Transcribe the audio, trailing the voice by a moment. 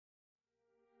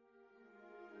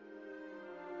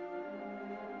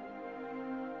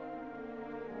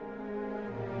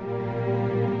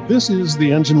This is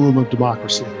The Engine Room of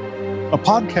Democracy, a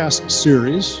podcast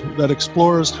series that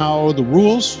explores how the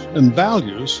rules and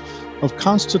values of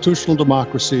constitutional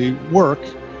democracy work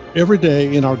every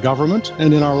day in our government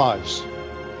and in our lives.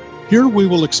 Here we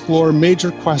will explore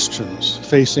major questions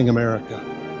facing America.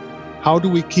 How do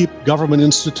we keep government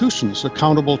institutions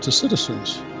accountable to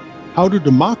citizens? How do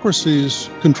democracies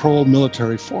control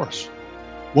military force?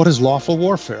 What is lawful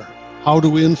warfare? How do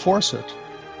we enforce it?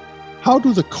 How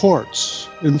do the courts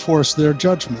enforce their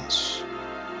judgments?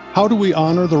 How do we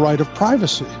honor the right of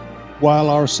privacy while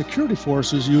our security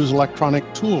forces use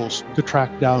electronic tools to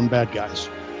track down bad guys?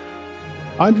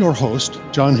 I'm your host,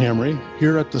 John Hamre,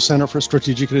 here at the Center for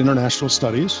Strategic and International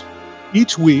Studies.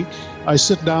 Each week, I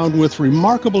sit down with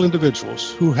remarkable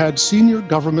individuals who had senior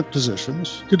government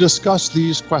positions to discuss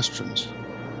these questions.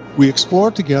 We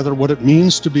explore together what it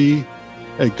means to be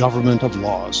a government of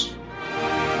laws.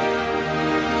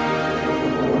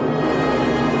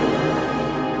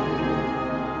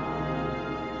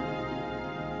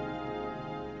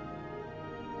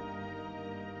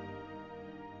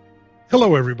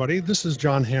 Hello, everybody. This is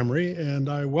John Hamre, and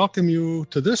I welcome you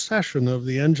to this session of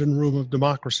the Engine Room of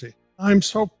Democracy. I'm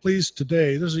so pleased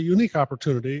today. There's a unique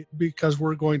opportunity because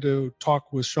we're going to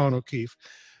talk with Sean O'Keefe.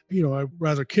 You know, I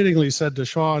rather kiddingly said to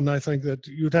Sean, I think that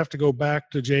you'd have to go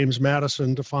back to James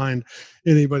Madison to find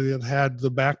anybody that had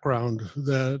the background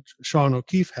that Sean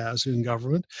O'Keefe has in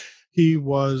government. He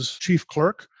was chief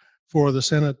clerk for the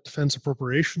Senate Defense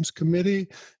Appropriations Committee.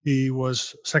 He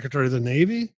was Secretary of the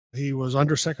Navy. He was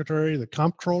Undersecretary, the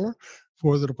Comptroller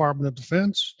for the Department of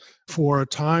Defense. For a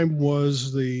time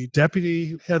was the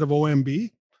deputy head of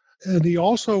OMB. And he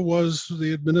also was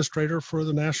the administrator for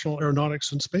the National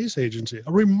Aeronautics and Space Agency.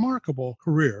 A remarkable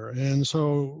career. And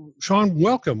so, Sean,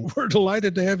 welcome. We're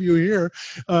delighted to have you here.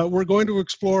 We're going to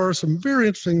explore some very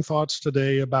interesting thoughts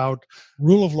today about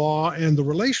rule of law and the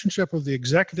relationship of the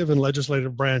executive and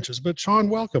legislative branches. But Sean,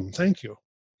 welcome. Thank you.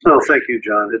 Oh, thank you,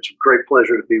 John. It's a great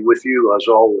pleasure to be with you, as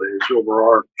always, over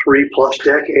our 3+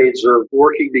 decades of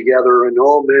working together in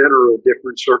all manner of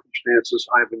different circumstances.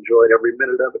 I've enjoyed every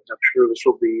minute of it. I'm sure this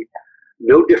will be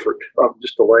no different. I'm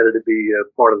just delighted to be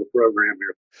part of the program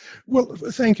here. Well,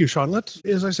 thank you, Sean.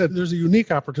 As I said, there's a unique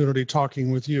opportunity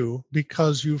talking with you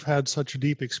because you've had such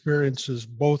deep experiences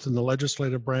both in the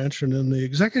legislative branch and in the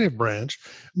executive branch.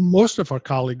 Most of our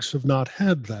colleagues have not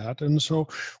had that. And so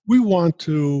we want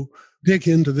to dig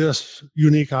into this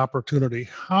unique opportunity.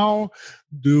 How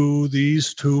do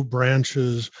these two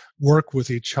branches work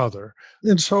with each other?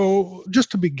 And so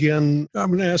just to begin, I'm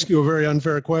going to ask you a very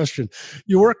unfair question.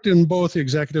 You worked in both the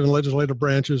executive and legislative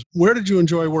branches. Where did you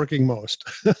enjoy working most?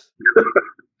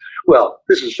 Well,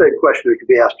 this is the same question that could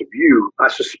be asked of you. I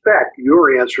suspect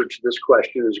your answer to this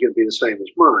question is going to be the same as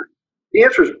mine. The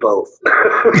answer is both.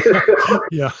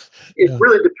 It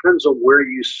really depends on where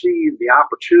you see the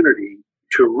opportunity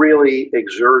to really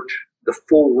exert the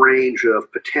full range of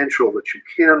potential that you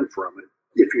can from it.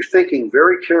 If you're thinking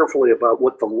very carefully about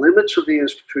what the limits of the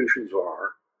institutions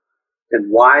are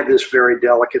and why this very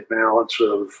delicate balance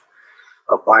of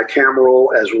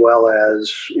bicameral as well as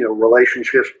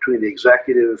relationships between the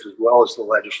executive as well as the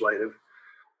legislative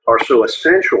are so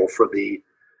essential for the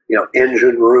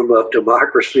engine room of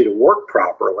democracy to work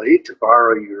properly, to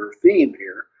borrow your theme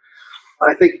here,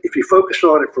 I think if you focus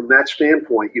on it from that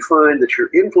standpoint, you find that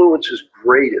your influence is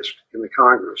greatest in the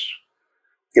Congress,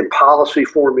 in policy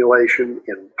formulation,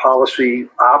 in policy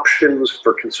options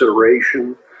for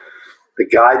consideration, the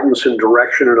guidance and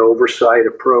direction and oversight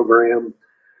of program.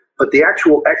 But the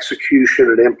actual execution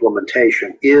and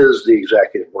implementation is the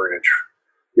executive branch,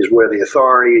 is where the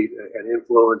authority and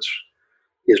influence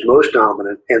is most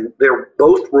dominant, and they're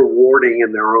both rewarding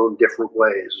in their own different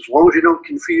ways. As long as you don't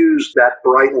confuse that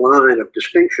bright line of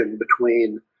distinction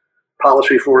between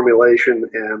policy formulation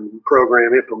and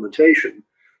program implementation,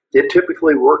 it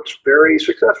typically works very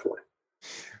successfully.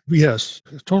 Yes,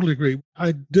 I totally agree.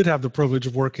 I did have the privilege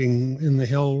of working in the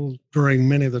Hill during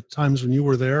many of the times when you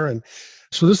were there, and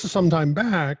so this is some time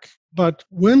back, but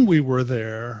when we were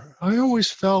there, I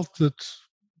always felt that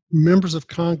members of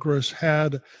Congress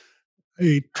had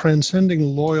a transcending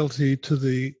loyalty to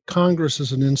the Congress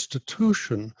as an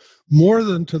institution more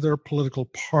than to their political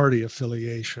party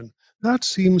affiliation. That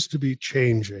seems to be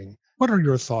changing. What are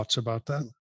your thoughts about that?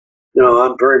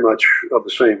 I'm very much of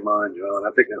the same mind, John.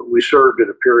 I think we served at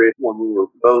a period when we were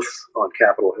both on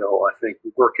Capitol Hill, I think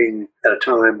working at a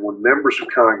time when members of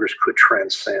Congress could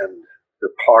transcend the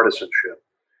partisanship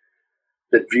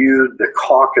that viewed the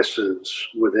caucuses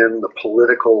within the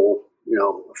political,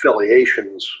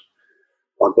 affiliations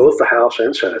on both the House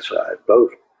and Senate side,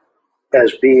 both,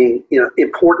 as being,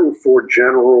 important for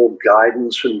general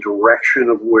guidance and direction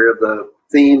of where the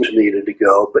themes needed to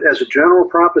go. But as a general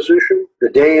proposition, the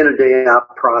day in and day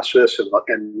out process and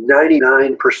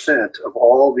 99% of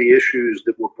all the issues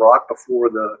that were brought before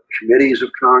the committees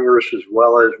of Congress, as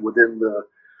well as within the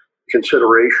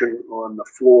consideration on the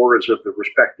floors of the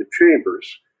respective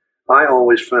chambers, I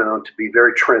always found to be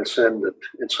very transcendent.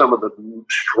 And some of the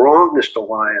strongest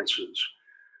alliances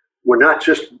were not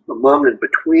just among and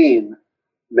between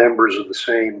members of the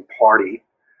same party,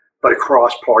 but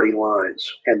across party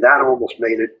lines. And that almost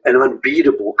made it an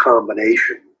unbeatable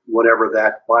combination whenever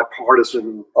that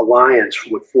bipartisan alliance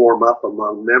would form up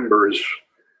among members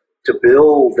to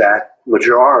build that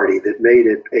majority that made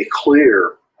it a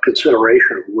clear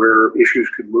consideration of where issues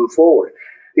could move forward.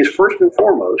 Is first and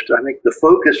foremost, I think the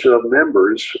focus of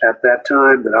members at that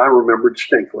time that I remember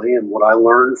distinctly, and what I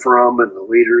learned from and the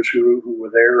leaders who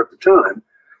were there at the time,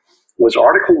 was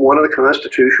Article 1 of the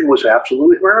Constitution was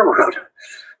absolutely paramount.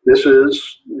 This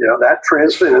is, that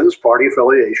transcends party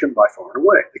affiliation by far and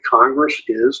away. The Congress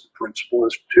is the principal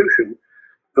institution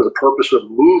for the purpose of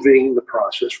moving the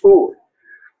process forward.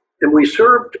 And we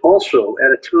served also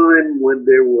at a time when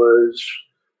there was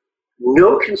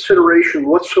no consideration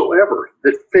whatsoever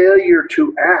that failure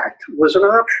to act was an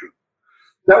option.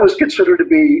 That was considered to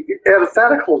be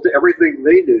antithetical to everything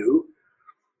they knew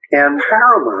and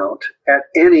paramount at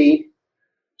any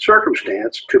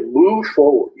circumstance to move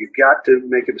forward. You've got to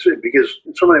make a decision, because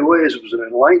in so many ways it was an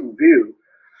enlightened view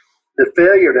that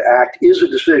failure to act is a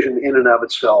decision in and of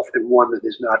itself, and one that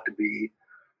is not to be,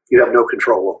 you have no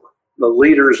control over. The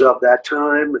leaders of that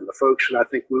time and the folks that I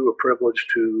think we were privileged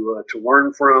to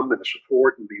learn from and to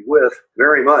support and be with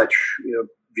very much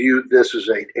viewed this as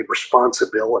a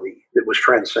responsibility that was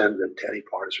transcendent to any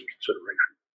partisan consideration.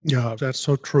 Yeah, that's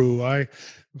so true.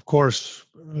 Of course,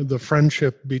 the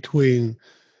friendship between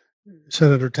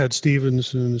Senator Ted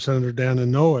Stevens and Senator Dan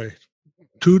Inouye,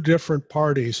 two different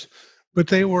parties, but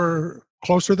they were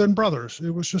closer than brothers.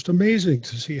 It was just amazing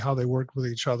to see how they worked with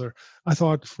each other. I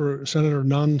thought for Senator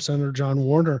Nunn, Senator John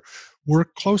Warner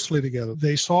worked closely together.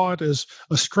 They saw it as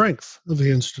a strength of the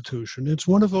institution. It's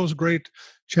one of those great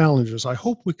challenges. I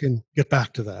hope we can get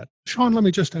back to that. Sean, let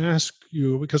me just ask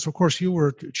you, because of course you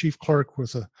were chief clerk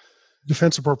with the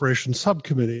Defense Appropriations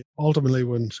Subcommittee, ultimately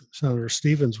when Senator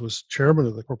Stevens was chairman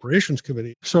of the Appropriations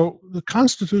Committee. So the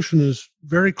Constitution is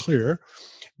very clear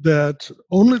that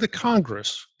only the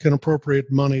Congress can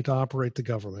appropriate money to operate the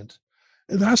government.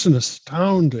 And that's an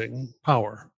astounding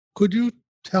power. Could you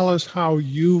tell us how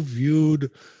you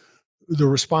viewed the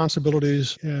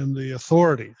responsibilities and the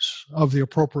authorities of the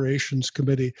Appropriations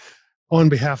Committee on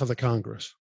behalf of the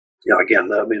Congress? Again,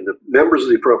 the members of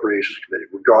the Appropriations Committee,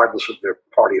 regardless of their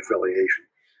party affiliation,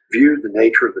 viewed the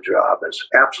nature of the job as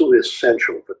absolutely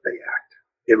essential that they act.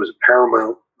 It was a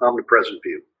paramount, omnipresent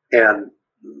view. And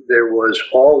there was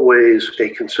always a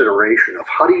consideration of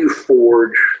how do you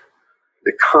forge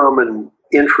the common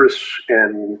interests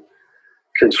and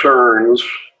concerns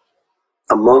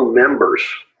among members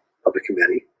of the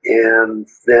committee, and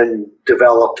then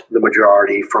developed the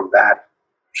majority from that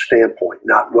standpoint,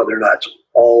 not whether or not it's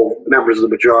all members of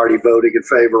the majority voting in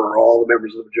favor or all the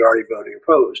members of the majority voting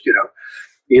opposed.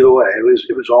 Either way,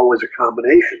 it was always a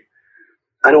combination.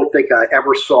 I don't think I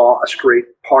ever saw a straight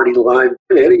party line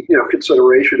in any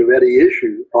consideration of any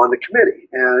issue on the committee,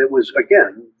 and it was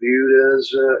again viewed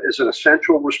as an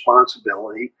essential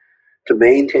responsibility to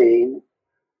maintain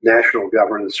national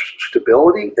governance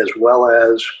stability, as well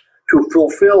as to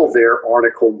fulfill their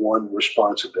Article 1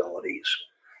 responsibilities.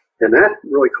 And that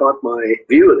really caught my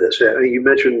view of this. You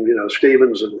mentioned,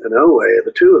 Stevens and Inouye.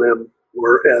 The two of them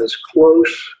were as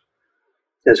close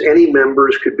as any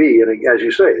members could be. And as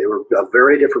you say, they were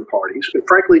very different parties. And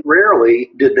frankly, rarely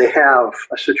did they have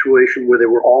a situation where they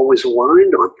were always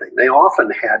aligned on things. They often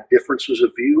had differences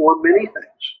of view on many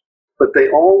things. But they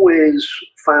always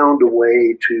found a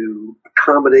way to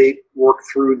accommodate, work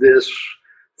through this,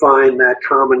 find that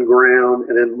common ground,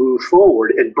 and then move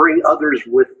forward and bring others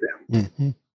with them. Mm-hmm.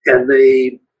 And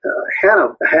they had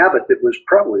a habit that was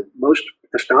probably most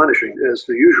astonishing. As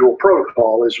the usual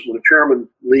protocol is, when a chairman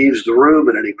leaves the room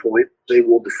at any point, they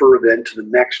will defer then to the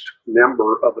next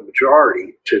member of the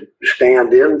majority to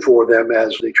stand in for them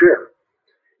as the chair.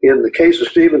 In the case of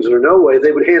Stevens and Inouye,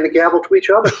 they would hand the gavel to each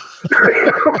other.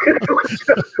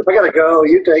 I got to go,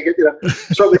 you take it.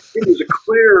 So it was a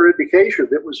clear indication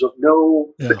that was of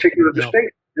no particular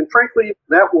distinction. And frankly,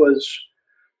 that was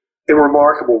a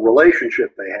remarkable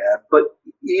relationship they had. But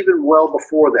even well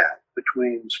before that,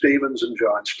 between Stevens and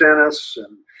John Stennis,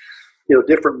 and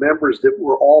different members that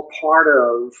were all part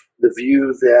of the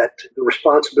view that the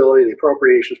responsibility of the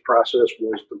appropriations process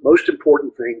was the most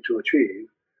important thing to achieve.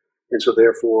 And so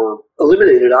therefore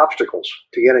eliminated obstacles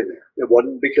to getting there. It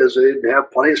wasn't because they didn't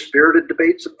have plenty of spirited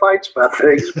debates and fights about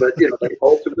things, but they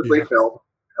ultimately held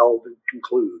and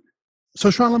conclude. So,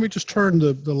 Sean, let me just turn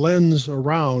the lens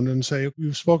around and say,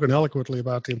 you've spoken eloquently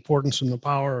about the importance and the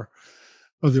power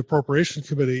of the Appropriations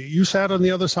Committee. You sat on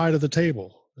the other side of the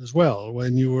table as well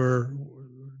when you were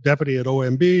deputy at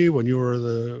OMB, when you were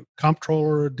the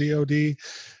comptroller at DOD,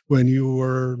 when you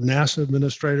were NASA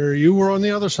administrator. You were on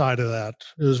the other side of that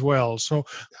as well. So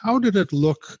how did it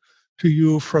look to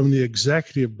you from the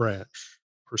executive branch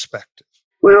perspective?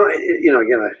 Well, again,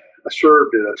 I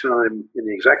served at a time in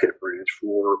the executive branch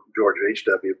for George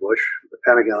H.W. Bush, the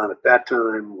Pentagon at that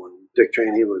time, when Dick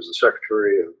Cheney was the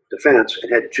Secretary of Defense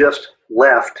and had just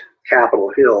left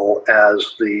Capitol Hill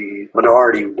as the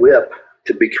minority whip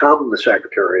to become the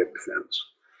Secretary of Defense.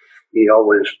 He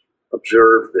always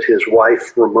observed that his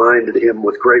wife reminded him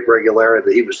with great regularity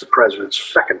that he was the president's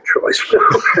second choice.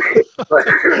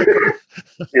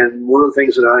 And one of the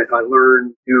things that I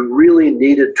learned, you really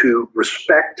needed to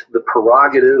respect the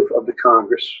prerogative of the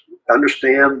Congress,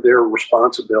 understand their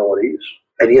responsibilities,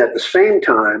 and yet at the same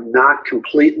time not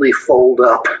completely fold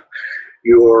up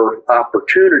your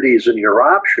opportunities and your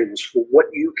options for what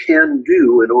you can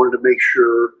do in order to make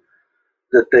sure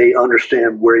that they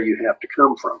understand where you have to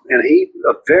come from. And he,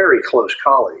 a very close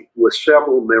colleague with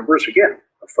several members, again,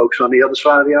 folks on the other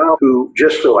side of the aisle who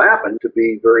just so happened to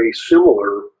be very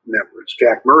similar members.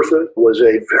 Jack Murtha was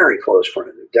a very close friend,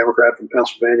 a Democrat from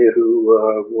Pennsylvania who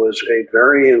was a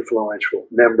very influential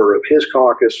member of his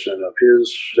caucus and of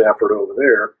his effort over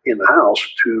there in the House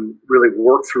to really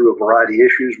work through a variety of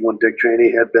issues when Dick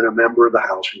Cheney had been a member of the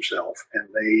House himself. And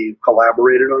they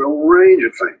collaborated on a range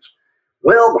of things,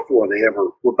 well before they ever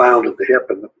were bound at the hip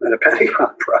in the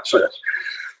Pentagon process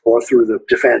or through the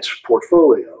defense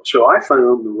portfolio. So I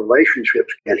found the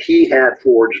relationships, and he had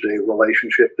forged a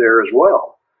relationship there as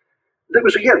well. That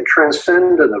was, again,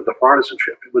 transcendent of the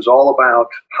partisanship. It was all about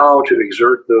how to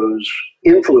exert those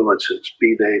influences,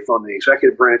 be they from the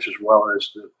executive branch as well as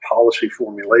the policy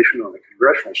formulation on the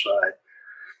congressional side,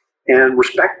 and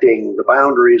respecting the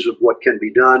boundaries of what can be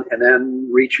done and then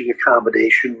reaching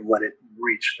accommodation when it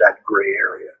reached that gray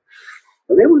area.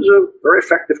 And it was a very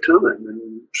effective time,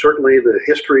 and certainly the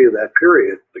history of that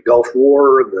period, the Gulf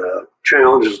War, the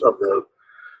challenges of the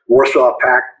Warsaw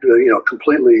Pact,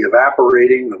 completely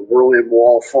evaporating, the Berlin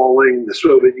Wall falling, the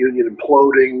Soviet Union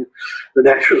imploding, the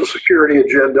national security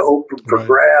agenda open for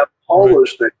grab, all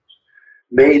those things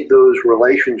made those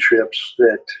relationships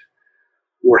that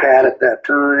were had at that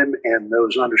time, and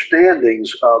those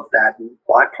understandings of that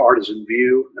bipartisan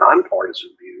view,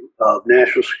 nonpartisan view of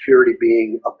national security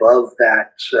being above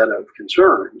that set of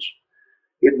concerns,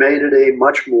 it made it a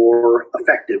much more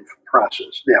effective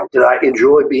process. Now, did I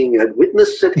enjoy being a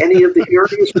witness at any of the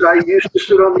hearings that I used to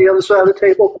sit on the other side of the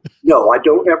table? No, I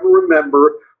don't ever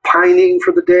remember pining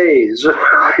for the days of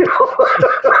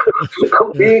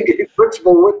being a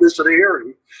principal witness at a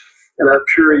hearing. And I'm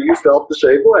sure you felt the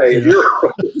same way.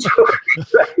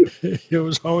 Yeah. It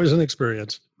was always an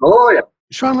experience. Oh, yeah.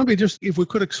 Sean, let me just, if we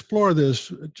could explore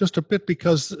this just a bit,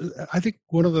 because I think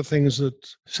one of the things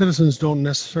that citizens don't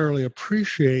necessarily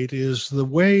appreciate is the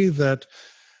way that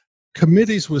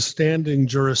committees with standing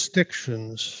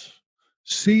jurisdictions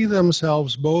see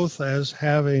themselves both as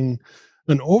having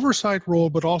an oversight role,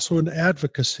 but also an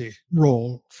advocacy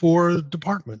role for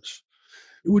departments.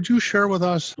 Would you share with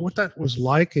us what that was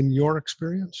like in your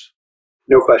experience?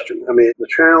 No question. I mean, the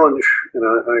challenge, and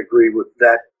I agree with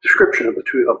that description of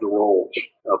the roles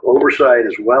of oversight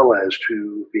as well as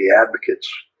to be advocates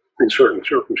in certain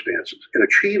circumstances. And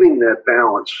achieving that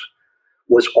balance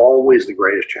was always the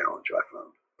greatest challenge I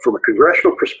found. From a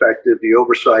congressional perspective, the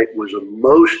oversight was a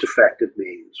most effective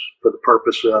means for the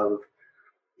purpose of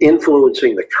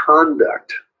influencing the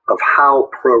conduct of how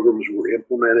programs were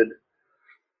implemented,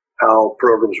 how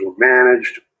programs were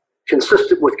managed,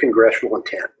 consistent with congressional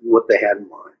intent and what they had in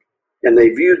mind. And they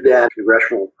viewed that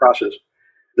congressional process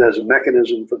as a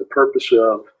mechanism for the purpose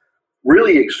of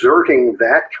really exerting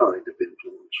that kind of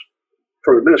influence.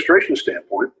 From an administration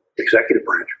standpoint, executive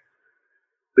branch,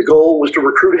 the goal was to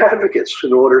recruit advocates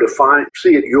in order to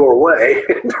see it your way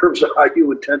in terms of how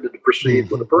you intended to proceed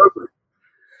with the program.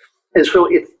 And so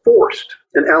it forced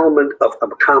an element of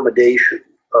accommodation,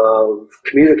 of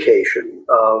communication,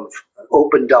 of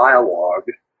open dialogue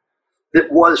that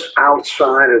was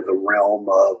outside of the realm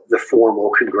of the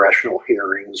formal congressional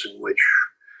hearings in which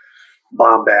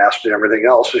bombast and everything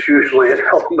else is usually an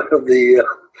element of the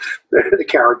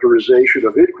characterization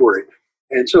of inquiry.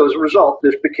 And so as a result,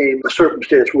 this became a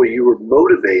circumstance where you were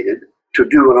motivated to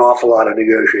do an awful lot of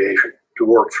negotiation, to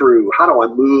work through how do I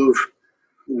move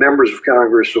members of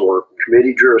Congress or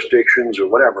committee jurisdictions or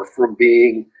whatever from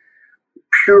being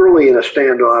purely in a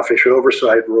standoffish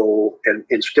oversight role and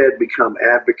instead become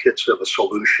advocates of a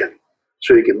solution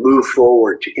so you can move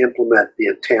forward to implement the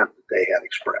intent that they had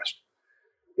expressed.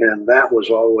 And that was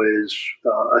always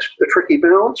a tricky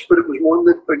balance, but it was one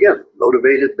that, again,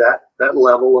 motivated that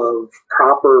level of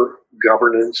proper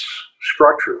governance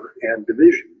structure and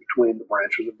division between the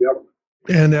branches of government.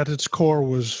 And at its core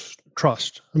was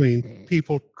trust. I mean,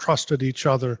 people trusted each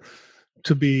other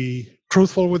to be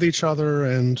truthful with each other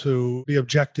and to be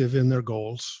objective in their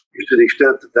goals. To the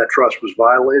extent that trust was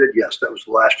violated, yes, that was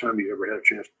the last time you ever had a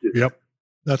chance to do that. Yep,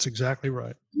 that's exactly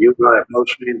right. You and I have both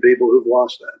seen people who've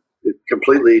lost that. It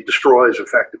completely destroys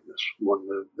effectiveness when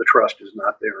the trust is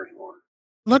not there anymore.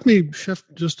 Let me shift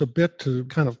just a bit to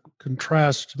kind of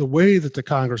contrast the way that the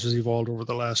Congress has evolved over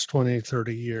the last 20,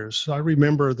 30 years. I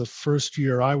remember the first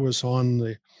year I was on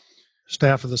the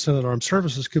staff of the Senate Armed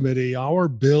Services Committee, our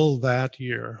bill that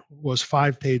year was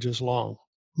 5 pages long.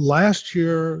 Last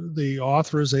year, the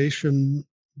authorization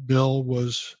bill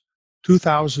was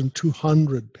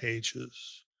 2,200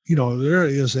 pages. You know, there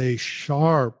is a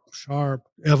sharp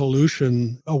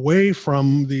evolution away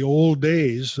from the old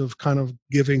days of kind of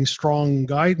giving strong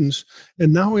guidance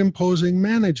and now imposing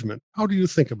management. How do you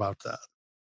think about that?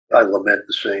 I lament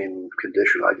the same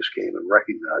condition. I just came and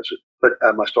recognized it. But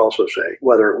I must also say,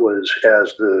 whether it was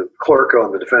as the clerk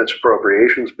on the Defense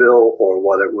Appropriations Bill or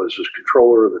whether it was as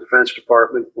controller of the Defense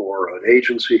Department or an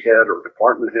agency head or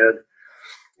department head,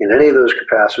 in any of those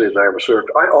capacities I ever served,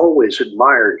 I always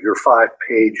admired your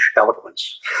 5-page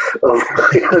eloquence of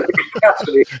the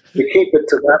capacity to keep it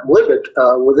to that limit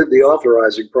within the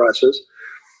authorizing process.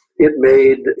 It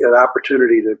made an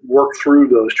opportunity to work through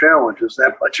those challenges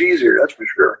that much easier, that's for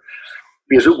sure,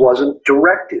 because it wasn't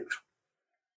directive.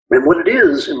 And what it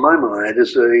is, in my mind,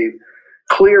 is a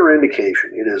clear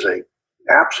indication. It is an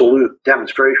absolute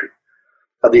demonstration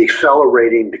of the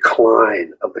accelerating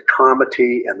decline of the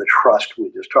comity and the trust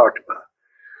we just talked about.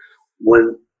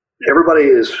 When everybody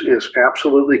is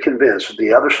absolutely convinced that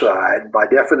the other side, by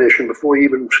definition, before you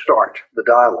even start the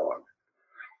dialogue,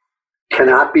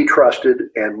 cannot be trusted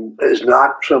and is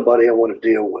not somebody I want to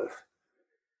deal with,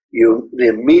 the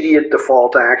immediate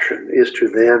default action is to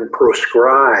then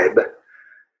proscribe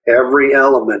every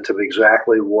element of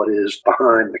exactly what is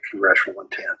behind the congressional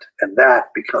intent. And that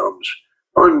becomes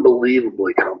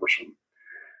unbelievably cumbersome.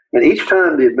 And each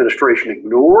time the administration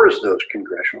ignores those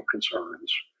congressional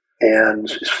concerns and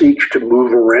seeks to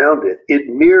move around it, it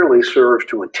merely serves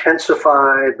to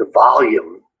intensify the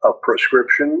volume of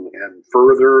proscription and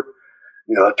further,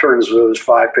 it turns those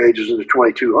 5 pages into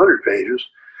 2,200 pages,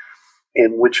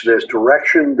 in which there's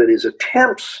direction that is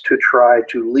attempts to try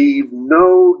to leave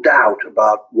no doubt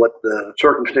about what the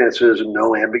circumstance is and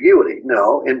no ambiguity.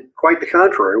 No, and quite the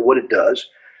contrary, what it does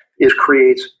is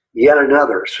creates yet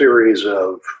another series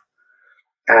of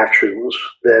actions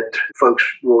that folks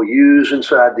will use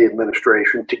inside the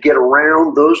administration to get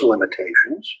around those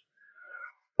limitations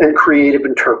and creative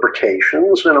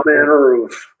interpretations and a manner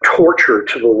of torture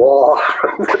to the law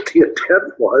what the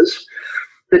intent was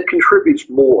that contributes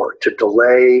more to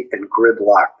delay and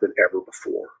gridlock than ever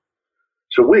before.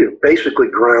 So we have basically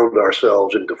ground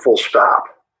ourselves into full stop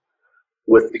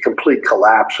with the complete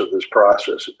collapse of this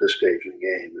process at this stage in the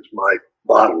game is my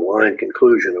bottom line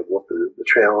conclusion of what the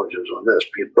challenge is on this.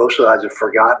 Because both sides have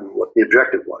forgotten what the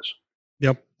objective was.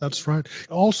 Yep, that's right.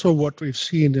 Also, what we've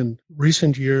seen in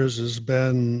recent years has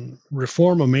been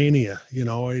reformomania.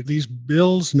 These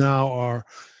bills now are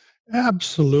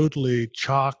absolutely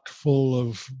chocked full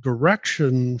of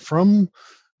direction from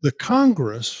the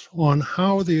Congress on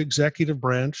how the executive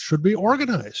branch should be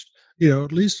organized,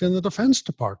 at least in the Defense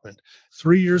Department.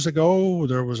 3 years ago,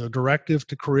 there was a directive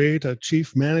to create a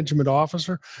chief management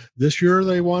officer. This year,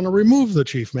 they want to remove the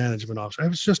chief management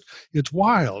officer. It's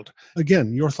wild.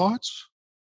 Again, your thoughts?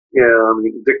 Yeah,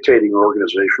 dictating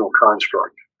organizational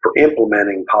construct for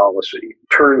implementing policy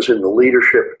turns into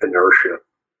leadership inertia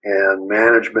and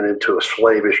management into a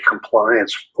slavish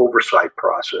compliance oversight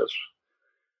process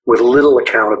with little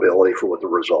accountability for what the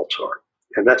results are.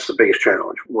 And that's the biggest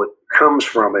challenge. What comes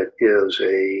from it is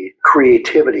a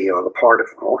creativity on the part of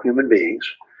all human beings.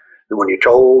 And when you're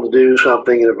told to do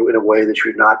something in a way that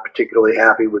you're not particularly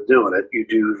happy with doing it, you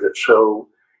do that so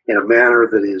in a manner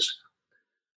that is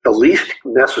the least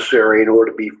necessary in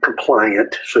order to be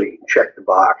compliant, so you can check the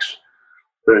box.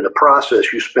 But in the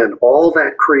process, you spend all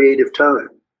that creative time,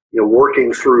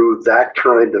 working through that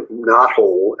kind of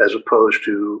knothole as opposed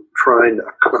to trying to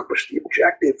accomplish the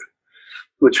objective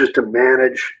which is to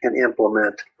manage and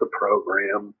implement the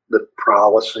program, the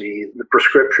policy, the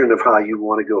prescription of how you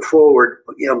want to go forward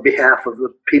on behalf of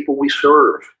the people we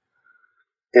serve.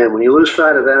 And when you lose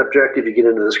sight of that objective, you get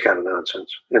into this kind of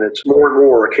nonsense. And it's more and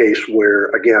more a case where,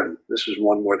 again, this is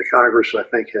one where the Congress, I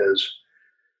think, has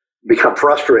become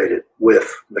frustrated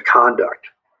with the conduct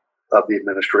of the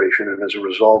administration, and as a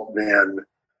result then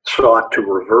sought to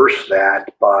reverse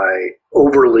that by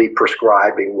overly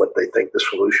prescribing what they think the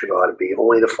solution ought to be,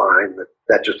 only to find that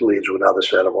that just leads to another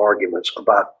set of arguments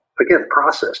about, again,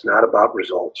 process, not about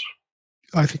results.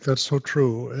 I think that's so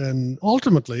true. And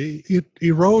ultimately, it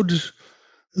erodes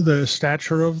the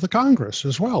stature of the Congress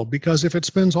as well, because if it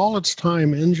spends all its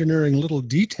time engineering little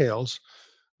details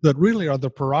that really are the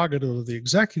prerogative of the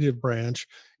executive branch,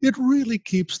 it really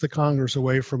keeps the Congress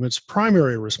away from its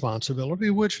primary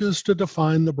responsibility, which is to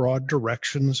define the broad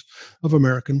directions of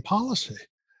American policy.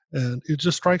 And it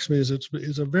just strikes me as it's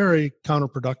a very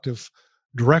counterproductive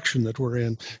direction that we're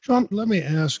in. Sean, let me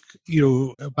ask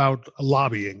you about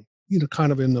lobbying.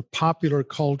 Kind of in the popular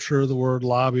culture, the word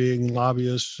lobbying,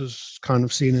 lobbyists is kind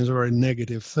of seen as a very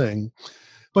negative thing.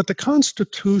 But the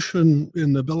Constitution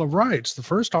in the Bill of Rights, the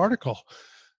first article,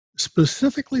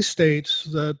 specifically states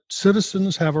that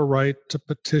citizens have a right to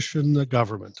petition the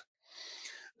government.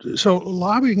 So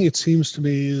lobbying, it seems to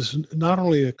me, is not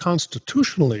only a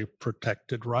constitutionally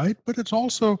protected right, but it's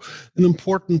also an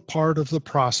important part of the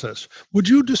process. Would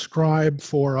you describe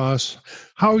for us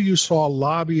how you saw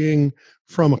lobbying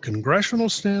from a congressional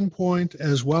standpoint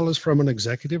as well as from an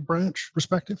executive branch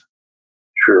perspective?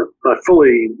 Sure. I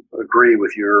fully agree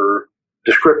with your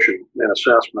description and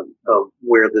assessment of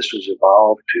where this has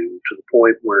evolved to the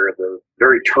point where the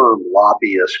very term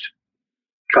lobbyist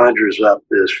conjures up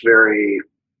this very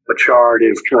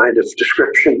pejorative kind of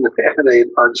description and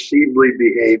an unseemly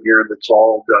behavior that's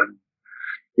all done,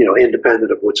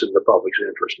 independent of what's in the public's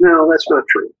interest. No, that's not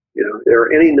true. There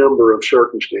are any number of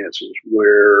circumstances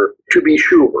where, to be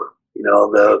sure,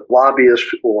 the lobbyist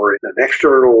or an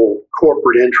external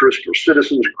corporate interest or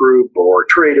citizens group or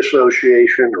trade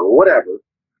association or whatever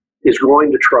is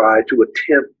going to try to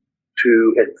attempt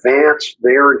to advance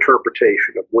their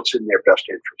interpretation of what's in their best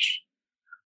interests.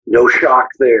 No shock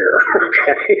there,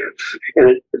 okay?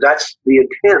 And that's the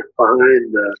intent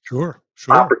behind the Sure.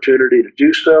 opportunity to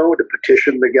do so, to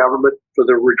petition the government for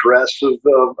the redress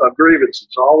of grievances,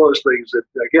 all those things that,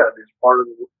 again, is part of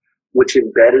what's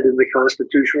embedded in the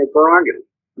constitutional prerogative.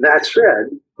 That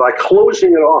said, by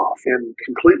closing it off and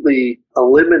completely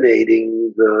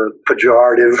eliminating the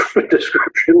pejorative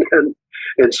description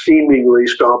and seemingly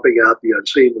stomping out the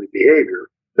unseemly behavior,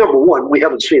 number one, we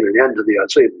haven't seen an end to the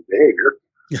unseemly behavior.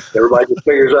 Everybody just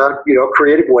figures out,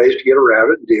 creative ways to get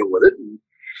around it and deal with it. And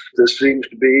this seems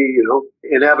to be,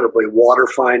 inevitably water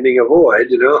finding a void,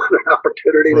 an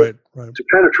opportunity to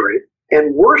penetrate.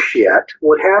 And worse yet,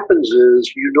 what happens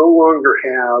is you no longer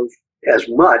have as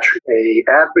much a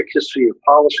advocacy of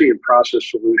policy and process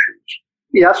solutions.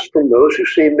 Yes, from those who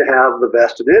seem to have the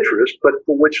vested interest, but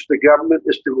for which the government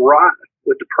is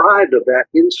deprived of that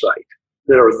insight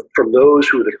that are from those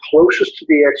who are the closest to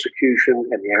the execution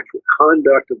and the actual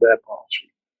conduct of that policy.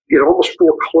 It almost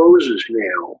forecloses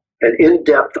now an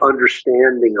in-depth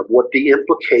understanding of what the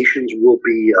implications will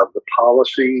be of the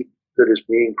policy that is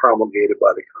being promulgated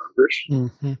by the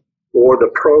Congress or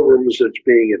the programs that's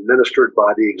being administered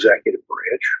by the executive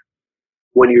branch.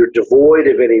 When you're devoid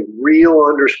of any real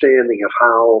understanding of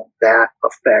how that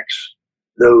affects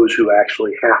those who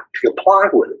actually have to comply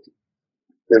with it,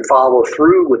 then follow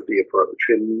through with the approach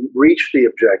and reach the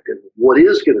objective of what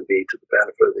is going to be to the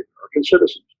benefit of the American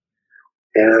citizens.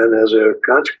 And as a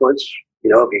consequence,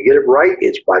 if you get it right,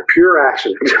 it's by pure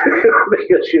accident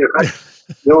because you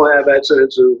don't have that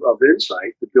sense of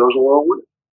insight that goes along with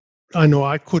it. I know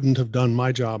I couldn't have done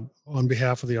my job on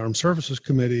behalf of the Armed Services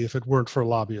Committee if it weren't for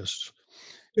lobbyists.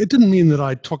 It didn't mean that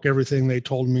I took everything they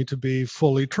told me to be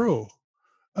fully true.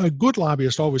 A good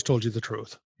lobbyist always told you the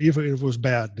truth. Even if it was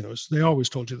bad news, they always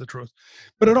told you the truth.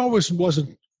 But it always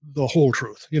wasn't the whole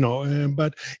truth,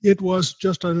 but it was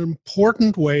just an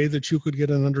important way that you could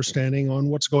get an understanding on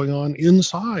what's going on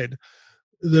inside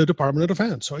the Department of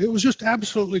Defense. So it was just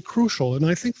absolutely crucial. And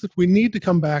I think that we need to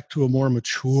come back to a more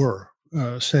mature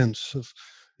sense of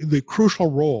the crucial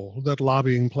role that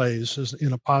lobbying plays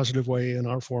in a positive way in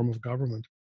our form of government.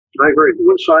 I agree.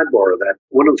 One sidebar of that,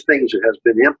 one of the things that has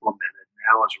been implemented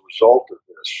now as a result of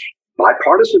this,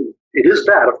 bipartisan, it is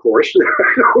that, of course,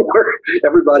 where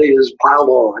everybody is piled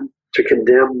on to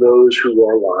condemn those who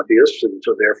are lobbyists, and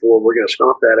so therefore we're going to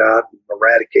stomp that out and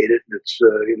eradicate it, and it's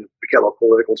become a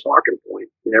political talking point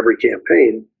in every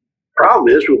campaign. Problem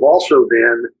is, we've also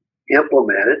then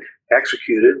implemented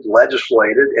executed,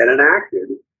 legislated, and enacted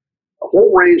a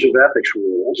whole range of ethics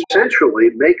rules, essentially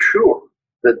make sure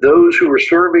that those who are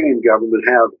serving in government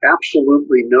have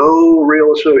absolutely no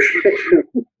real association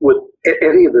with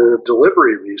any of the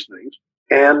delivery of these things,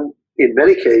 and in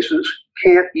many cases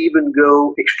can't even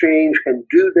go exchange and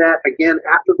do that again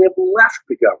after they've left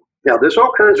the government. Now, there's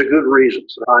all kinds of good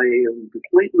reasons. I am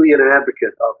completely an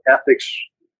advocate of ethics,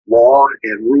 law,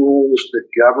 and rules that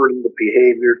govern the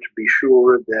behavior to be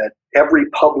sure that every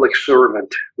public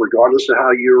servant, regardless of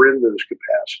how you're in those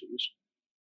capacities,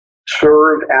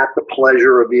 serve at the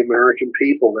pleasure of the American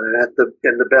people and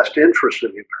in the best interest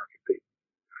of the American people,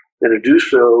 and to do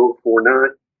so for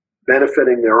not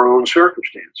benefiting their own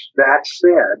circumstance. That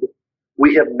said,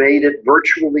 we have made it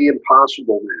virtually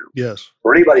impossible now Yes.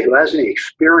 for anybody who has any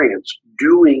experience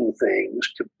doing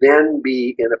things to then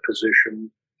be in a position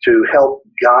to help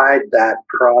guide that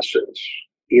process,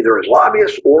 either as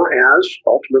lobbyists or as,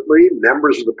 ultimately,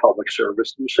 members of the public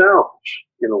service themselves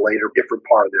in a later, different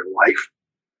part of their life.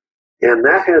 And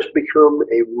that has become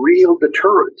a real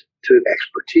deterrent to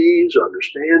expertise,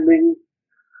 understanding,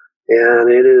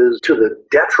 and it is to the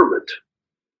detriment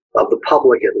of the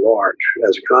public at large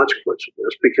as a consequence of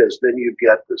this, because then you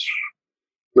get this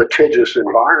litigious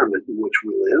environment in which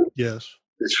we live. Yes.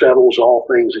 It settles all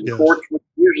things in courts, which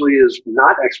usually is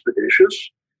not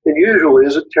expeditious and usually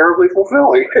isn't terribly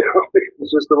fulfilling.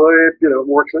 It's just the way it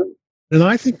works out. And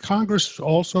I think Congress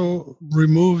also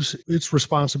removes its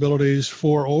responsibilities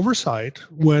for oversight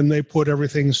when they put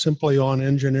everything simply on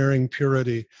engineering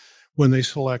purity when they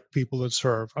select people that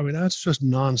serve. I mean, that's just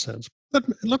nonsense.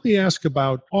 Let me ask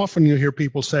about, often you hear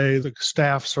people say the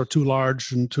staffs are too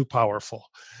large and too powerful.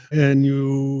 And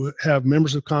you have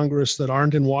members of Congress that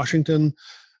aren't in Washington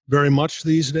very much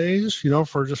these days,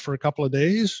 for a couple of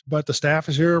days, but the staff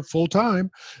is here full time.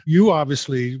 You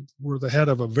obviously were the head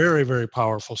of a very, very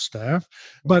powerful staff,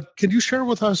 but can you share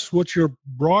with us what your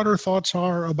broader thoughts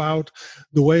are about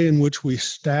the way in which we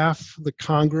staff the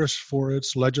Congress for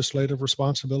its legislative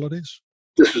responsibilities?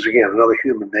 This is, again, another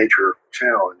human nature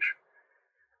challenge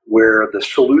where the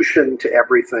solution to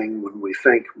everything, when we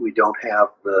think we don't have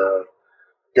the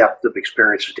depth of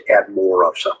experience, is to add more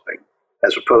of something,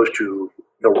 as opposed to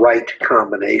the right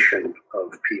combination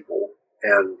of people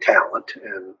and talent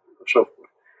and so forth.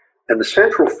 And the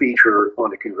central feature on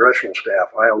the congressional staff,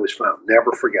 I always found,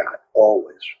 never forgot,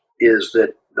 always, is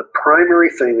that the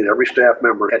primary thing that every staff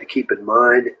member had to keep in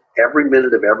mind every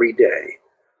minute of every day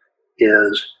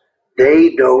is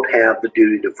they don't have the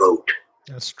duty to vote.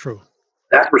 That's true.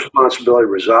 That responsibility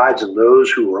resides in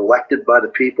those who are elected by the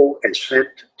people and sent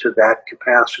to that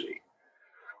capacity.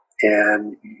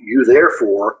 And you,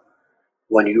 therefore,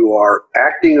 when you are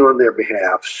acting on their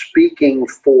behalf, speaking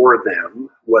for them,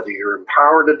 whether you're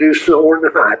empowered to do so or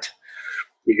not,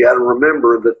 you got to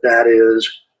remember that that is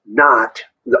not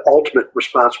the ultimate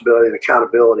responsibility and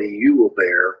accountability you will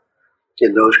bear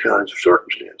in those kinds of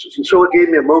circumstances. And so it gave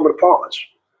me a moment of pause,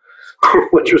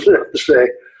 which was enough to say,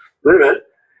 wait a minute,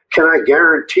 can I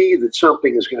guarantee that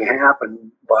something is going to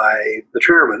happen by the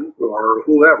chairman or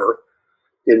whoever,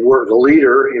 the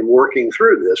leader in working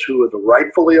through this, who are the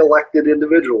rightfully elected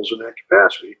individuals in that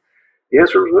capacity? The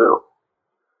answer is no.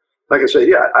 Like I say,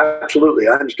 yeah, absolutely.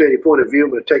 I understand your point of view.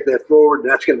 I'm going to take that forward, and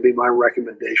that's going to be my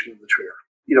recommendation to the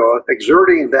chair.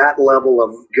 Exerting that level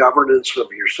of governance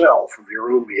of yourself, of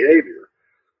your own behavior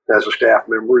as a staff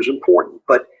member is important.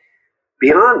 But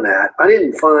beyond that, I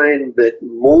didn't find that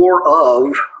more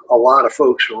of a lot of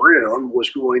folks around was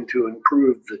going to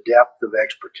improve the depth of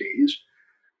expertise.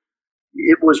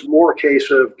 It was more a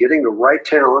case of getting the right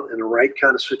talent in the right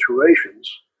kind of situations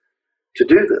to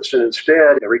do this. And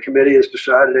instead, every committee has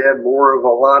decided to add more of a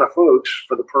lot of folks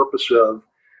for the purpose of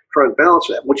trying to balance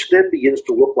that, which then begins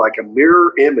to look like a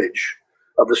mirror image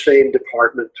of the same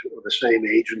department or the same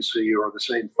agency or the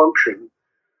same function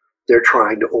they're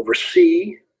trying to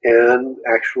oversee and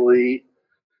actually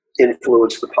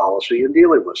influence the policy in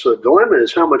dealing with. So the dilemma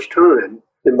is how much time,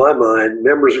 in my mind,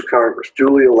 members of Congress,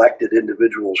 duly elected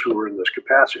individuals who are in this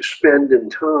capacity, spend in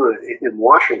time in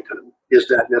Washington. Is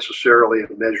that necessarily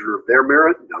a measure of their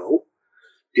merit? No.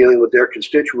 Dealing with their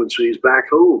constituencies back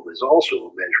home is also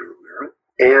a measure of merit.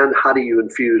 And how do you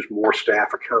infuse more staff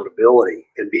accountability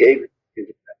and behavior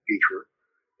into that feature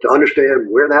to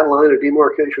understand where that line of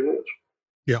demarcation is?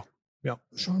 Yeah.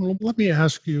 Sean, let me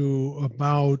ask you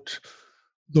about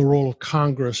the role of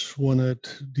Congress when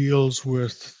it deals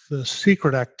with the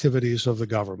secret activities of the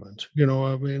government.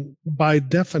 By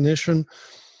definition,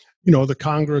 the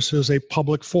Congress is a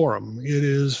public forum. It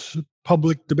is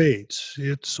public debates.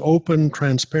 It's open,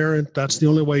 transparent. That's the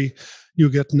only way you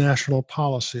get national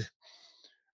policy.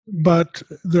 But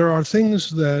there are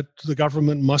things that the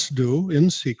government must do in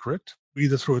secret,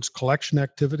 either through its collection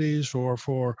activities or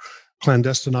for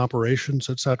clandestine operations,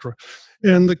 etc.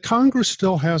 And the Congress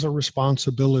still has a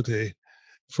responsibility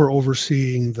for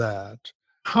overseeing that.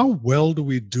 How well do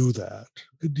we do that?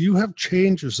 Do you have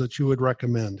changes that you would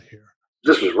recommend here?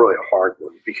 This is really a hard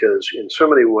one because in so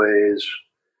many ways,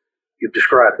 you've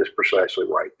described this precisely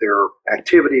right. There are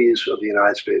activities of the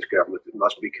United States government that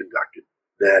must be conducted,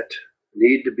 that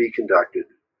need to be conducted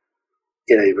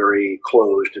in a very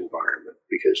closed environment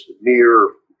because the mere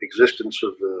existence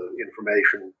of the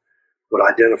information would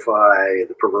identify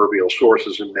the proverbial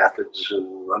sources and methods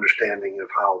and understanding of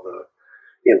how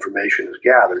the information is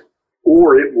gathered,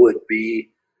 or it would be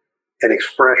an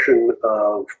expression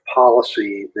of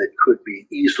policy that could be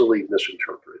easily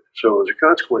misinterpreted. So as a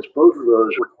consequence, both of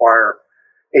those require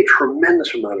a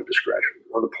tremendous amount of discretion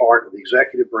on the part of the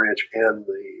executive branch and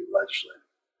the legislature.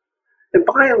 And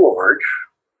by and large,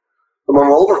 among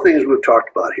all the things we've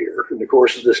talked about here in the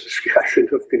course of this discussion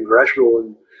of congressional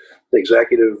and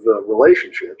executive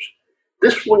relationships,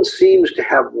 this one seems to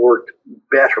have worked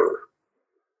better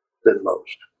than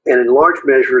most. And in large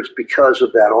measure, it's because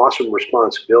of that awesome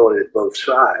responsibility that both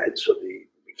sides of the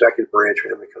executive branch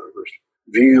and the Congress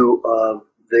view of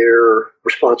their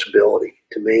responsibility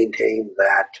to maintain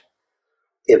that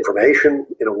information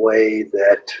in a way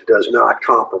that does not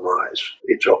compromise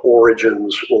its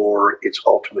origins or its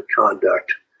ultimate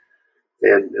conduct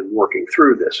and working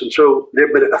through this. And so there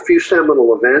have been a few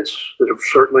seminal events that have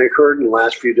certainly occurred in the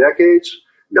last few decades,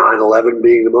 9/11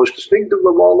 being the most distinctive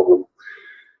of all of them,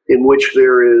 in which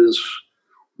there is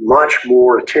much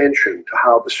more attention to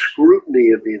how the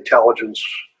scrutiny of the intelligence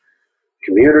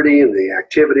community and the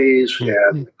activities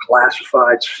and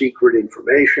classified secret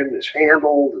information is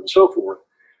handled and so forth,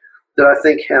 that I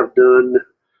think have done,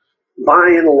 by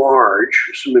and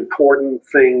large, some important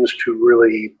things to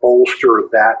really bolster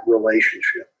that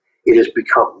relationship. It has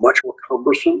become much more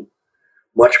cumbersome,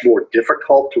 much more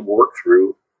difficult to work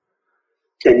through.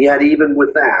 And yet, even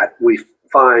with that, we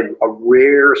find a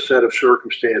rare set of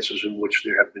circumstances in which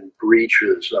there have been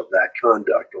breaches of that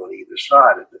conduct on either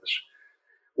side of this.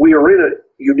 We are in a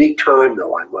unique time,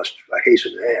 though, I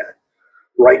hasten to add,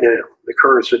 right now, the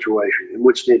current situation, in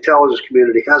which the intelligence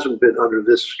community hasn't been under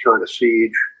this kind of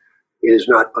siege. It is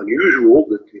not unusual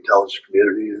that the intelligence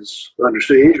community is under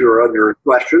siege or under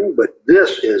question, but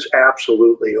this is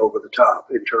absolutely over the top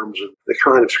in terms of the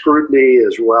kind of scrutiny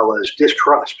as well as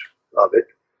distrust of it.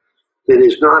 It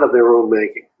is not of their own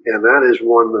making, and that is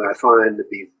one that I find to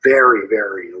be very,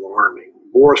 very alarming,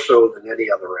 more so than any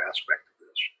other aspect of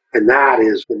this. And that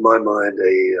is, in my mind,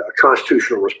 a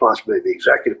constitutional responsibility the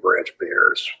executive branch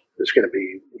bears. It's going to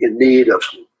be in need of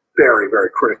some very, very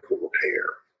critical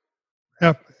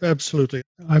repair. Absolutely.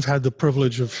 I've had the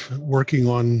privilege of working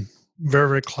on very,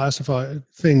 very classified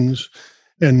things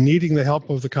and needing the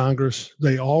help of the Congress.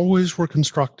 They always were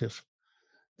constructive.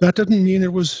 That didn't mean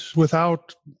it was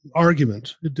without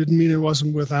argument. It didn't mean it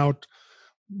wasn't without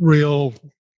real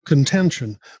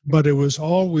contention, but it was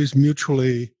always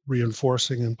mutually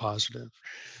reinforcing and positive.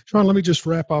 Sean, let me just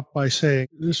wrap up by saying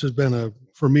this has been,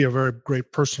 for me, a very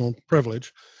great personal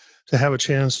privilege to have a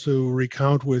chance to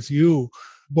recount with you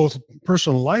both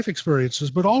personal life experiences,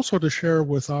 but also to share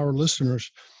with our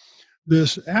listeners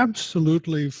this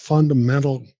absolutely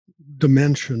fundamental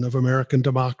dimension of American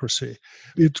democracy.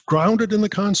 It's grounded in the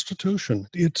Constitution.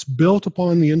 It's built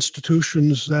upon the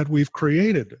institutions that we've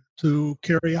created to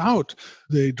carry out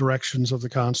the directions of the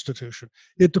Constitution.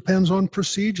 It depends on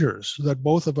procedures that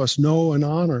both of us know and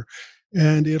honor.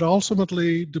 And it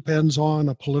ultimately depends on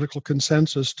a political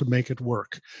consensus to make it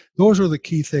work. Those are the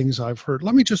key things I've heard.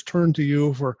 Let me just turn to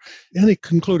you for any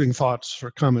concluding thoughts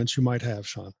or comments you might have,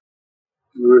 Sean.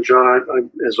 John,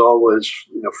 I, as always,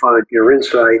 find your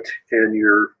insight and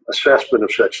your assessment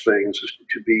of such things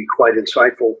to be quite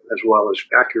insightful as well as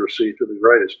accuracy to the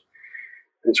greatest.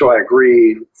 And so I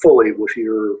agree fully with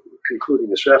your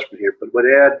concluding assessment here, but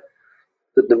would add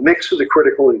that the mix of the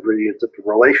critical ingredient, that the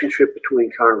relationship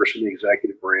between Congress and the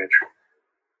executive branch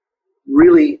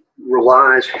really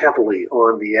relies heavily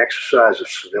on the exercise of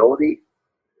civility,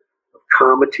 of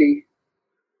comity,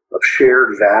 of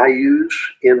shared values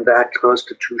in that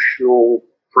constitutional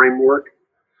framework,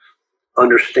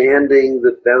 understanding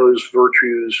that those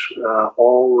virtues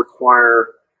all require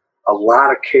a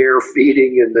lot of care,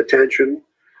 feeding, and attention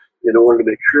in order to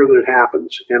make sure that it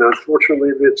happens. And unfortunately,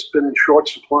 it's been in short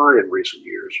supply in recent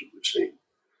years, we've seen.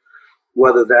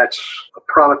 Whether that's a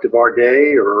product of our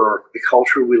day or the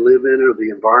culture we live in or the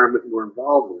environment we're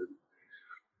involved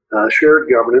in, shared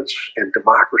governance and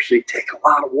democracy take a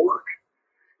lot of work.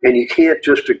 And you can't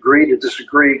just agree to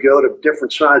disagree, go to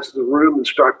different sides of the room and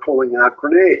start pulling out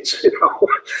grenades.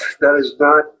 That is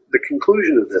not the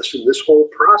conclusion of this. And this whole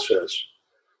process,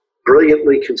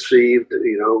 brilliantly conceived,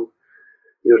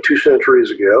 2 centuries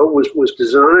ago, was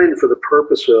designed for the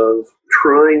purpose of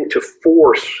trying to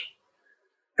force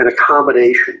an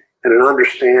accommodation and an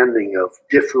understanding of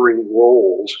differing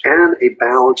roles and a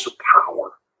balance of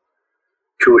power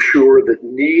to assure that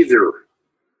neither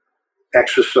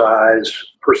exercise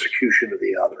persecution of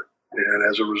the other. And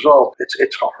as a result,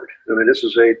 it's hard. I mean, this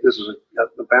is a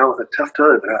tough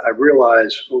time. And I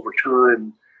realize over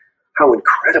time how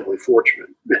incredibly fortunate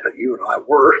you and I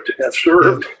were to have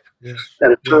served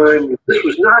at a time. This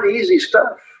was not easy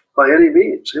stuff by any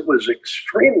means. It was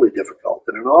extremely difficult,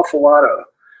 and an awful lot of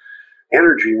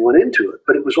energy went into it.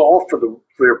 But it was all for the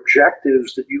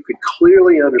objectives that you could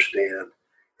clearly understand,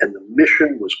 and the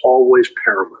mission was always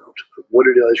paramount of what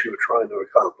it is you were trying to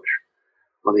accomplish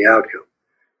on the outcome.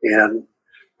 And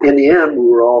in the end, we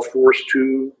were all forced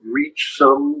to reach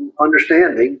some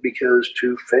understanding because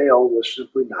to fail was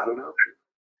simply not an option.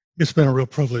 It's been a real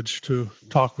privilege to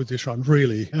talk with you, Sean,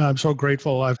 really. I'm so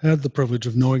grateful. I've had the privilege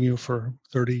of knowing you for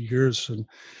 30 years, and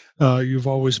you've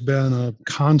always been a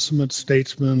consummate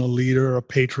statesman, a leader, a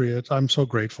patriot. I'm so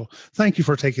grateful. Thank you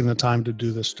for taking the time to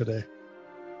do this today.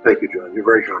 Thank you, John. You're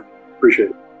very kind.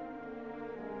 Appreciate it.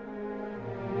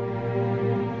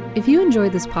 If you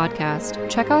enjoyed this podcast,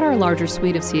 check out our larger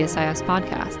suite of CSIS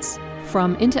podcasts.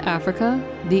 From Into Africa,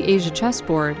 The Asia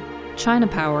Chessboard, China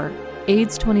Power,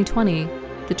 AIDS 2020,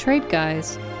 The Trade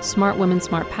Guys, Smart Women,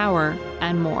 Smart Power,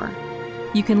 and more.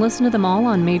 You can listen to them all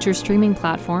on major streaming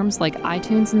platforms like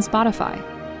iTunes and Spotify.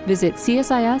 Visit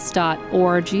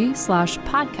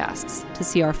csis.org/podcasts to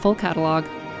see our full catalog